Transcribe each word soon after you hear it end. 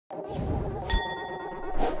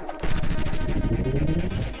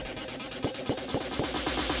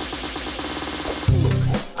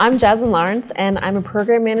I'm Jasmine Lawrence, and I'm a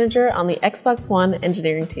program manager on the Xbox One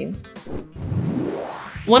engineering team.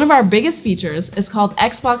 One of our biggest features is called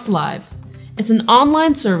Xbox Live. It's an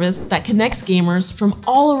online service that connects gamers from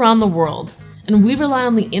all around the world, and we rely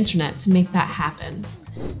on the internet to make that happen.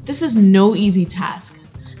 This is no easy task,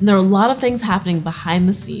 and there are a lot of things happening behind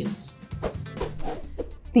the scenes.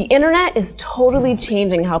 The internet is totally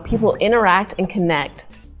changing how people interact and connect.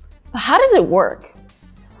 But how does it work?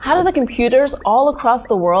 How do the computers all across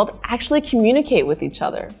the world actually communicate with each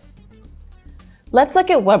other? Let's look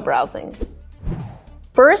at web browsing.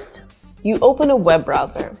 First, you open a web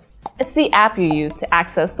browser. It's the app you use to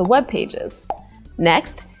access the web pages.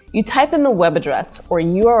 Next, you type in the web address, or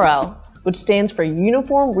URL, which stands for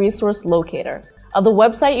Uniform Resource Locator, of the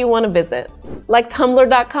website you want to visit, like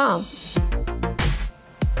tumblr.com.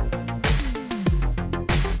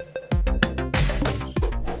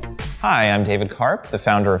 Hi, I'm David Karp, the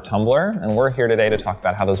founder of Tumblr, and we're here today to talk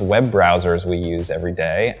about how those web browsers we use every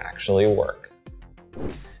day actually work.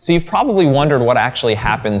 So you've probably wondered what actually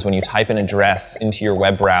happens when you type an address into your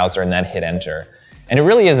web browser and then hit enter. And it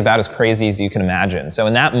really is about as crazy as you can imagine. So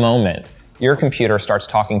in that moment, your computer starts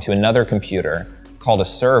talking to another computer called a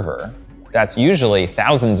server that's usually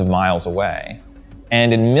thousands of miles away.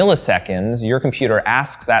 And in milliseconds, your computer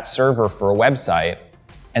asks that server for a website,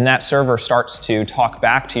 and that server starts to talk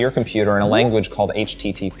back to your computer in a language called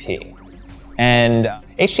HTTP. And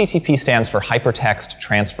HTTP stands for Hypertext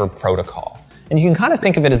Transfer Protocol. And you can kind of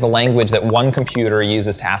think of it as the language that one computer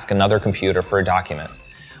uses to ask another computer for a document.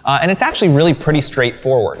 And it's actually really pretty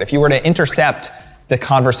straightforward. If you were to intercept the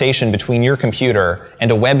conversation between your computer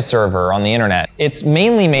and a web server on the internet, it's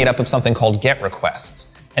mainly made up of something called GET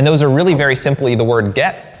requests. And those are really very simply the word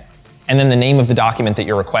GET and then the name of the document that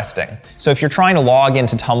you're requesting. So if you're trying to log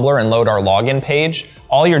into Tumblr and load our login page,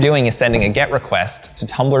 all you're doing is sending a GET request to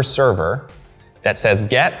Tumblr's server that says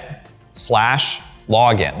get/login.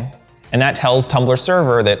 And that tells Tumblr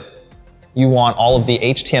server that you want all of the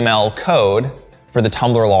HTML code for the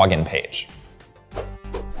Tumblr login page.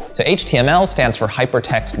 So HTML stands for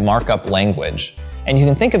Hypertext Markup Language. And you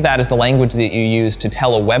can think of that as the language that you use to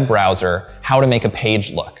tell a web browser how to make a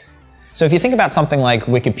page look. So if you think about something like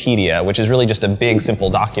Wikipedia, which is really just a big, simple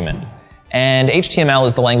document, and HTML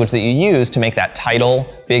is the language that you use to make that title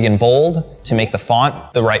big and bold, to make the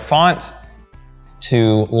font the right font,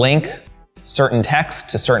 to link certain text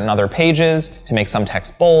to certain other pages, to make some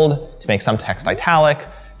text bold, to make some text italic,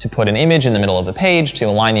 to put an image in the middle of the page, to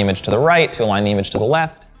align the image to the right, to align the image to the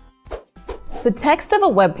left. The text of a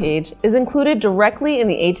web page is included directly in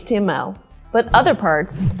the HTML, but other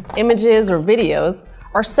parts, images or videos,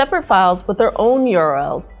 are separate files with their own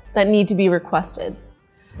URLs that need to be requested.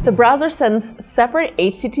 The browser sends separate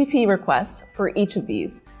HTTP requests for each of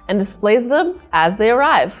these and displays them as they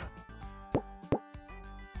arrive.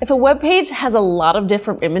 If a web page has a lot of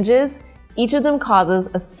different images, each of them causes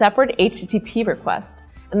a separate HTTP request,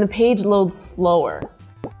 and the page loads slower.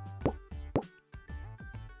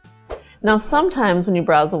 Now, sometimes when you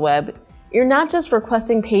browse the web, you're not just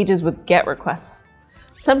requesting pages with GET requests.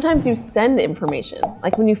 Sometimes you send information,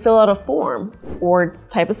 like when you fill out a form or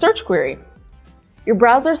type a search query. Your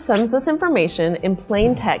browser sends this information in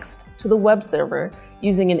plain text to the web server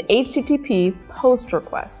using an HTTP POST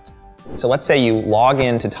request. So let's say you log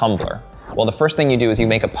into Tumblr. Well, the first thing you do is you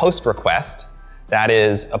make a POST request. That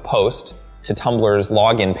is a post to Tumblr's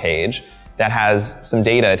login page that has some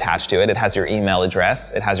data attached to it. It has your email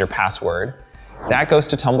address, it has your password. That goes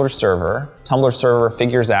to Tumblr's server. Tumblr server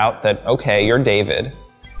figures out that, okay, you're David.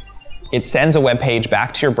 It sends a web page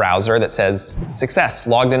back to your browser that says, success,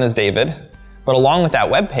 logged in as David. But along with that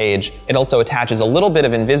web page, it also attaches a little bit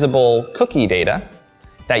of invisible cookie data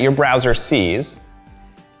that your browser sees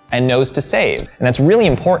and knows to save. And that's really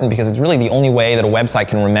important because it's really the only way that a website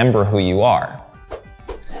can remember who you are.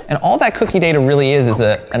 And all that cookie data really is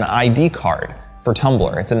an ID card for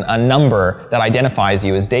Tumblr. It's a number that identifies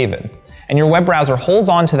you as David. And your web browser holds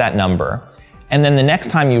on to that number, and then the next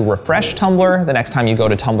time you refresh Tumblr, the next time you go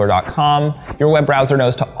to tumblr.com, your web browser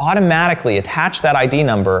knows to automatically attach that ID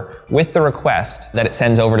number with the request that it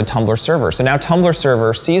sends over to Tumblr server. So now Tumblr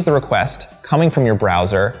server sees the request coming from your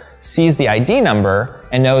browser, sees the ID number,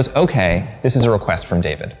 and knows, okay, this is a request from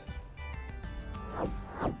David.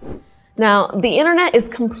 Now, the internet is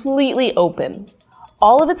completely open.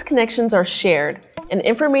 All of its connections are shared, and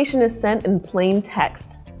information is sent in plain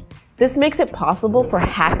text. This makes it possible for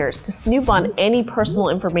hackers to snoop on any personal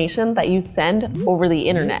information that you send over the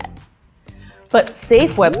internet. But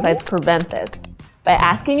safe websites prevent this. by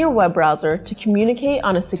asking your web browser to communicate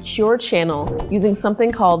on a secure channel using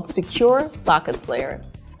something called Secure Sockets Layer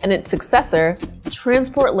and its successor,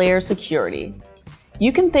 Transport Layer Security.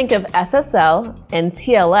 You can think of SSL and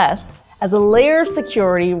TLS as a layer of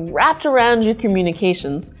security wrapped around your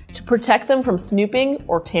communications to protect them from snooping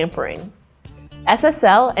or tampering.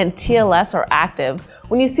 SSL and TLS are active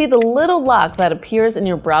when you see the little lock that appears in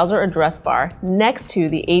your browser address bar next to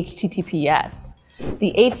the HTTPS.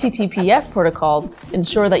 The HTTPS protocols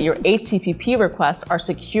ensure that your HTTP requests are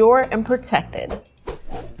secure and protected.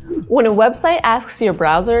 When a website asks your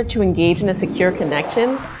browser to engage in a secure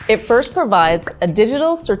connection, it first provides a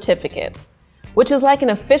digital certificate, which is like an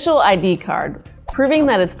official ID card, proving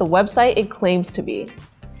that it's the website it claims to be.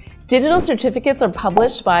 Digital certificates are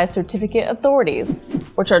published by certificate authorities,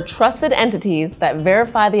 which are trusted entities that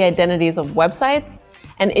verify the identities of websites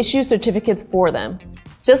and issue certificates for them,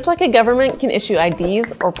 just like a government can issue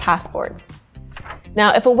IDs or passports.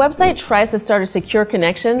 Now, if a website tries to start a secure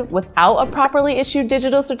connection without a properly issued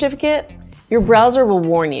digital certificate, your browser will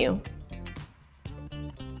warn you.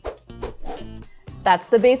 That's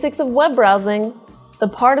the basics of web browsing, the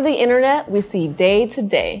part of the internet we see day to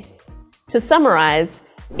day. To summarize,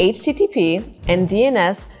 HTTP and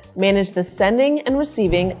DNS manage the sending and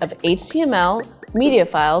receiving of HTML, media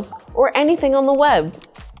files, or anything on the web.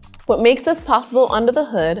 What makes this possible under the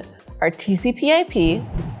hood are TCP/IP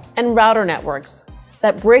and router networks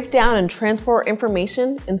that break down and transport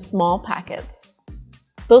information in small packets.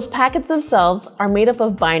 Those packets themselves are made up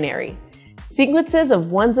of binary, sequences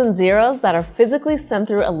of ones and zeros that are physically sent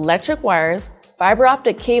through electric wires, fiber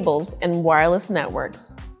optic cables, and wireless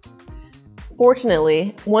networks.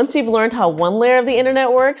 Fortunately, once you've learned how one layer of the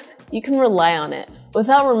internet works, you can rely on it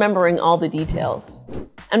without remembering all the details.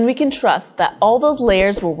 And we can trust that all those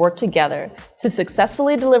layers will work together to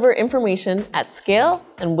successfully deliver information at scale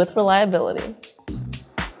and with reliability.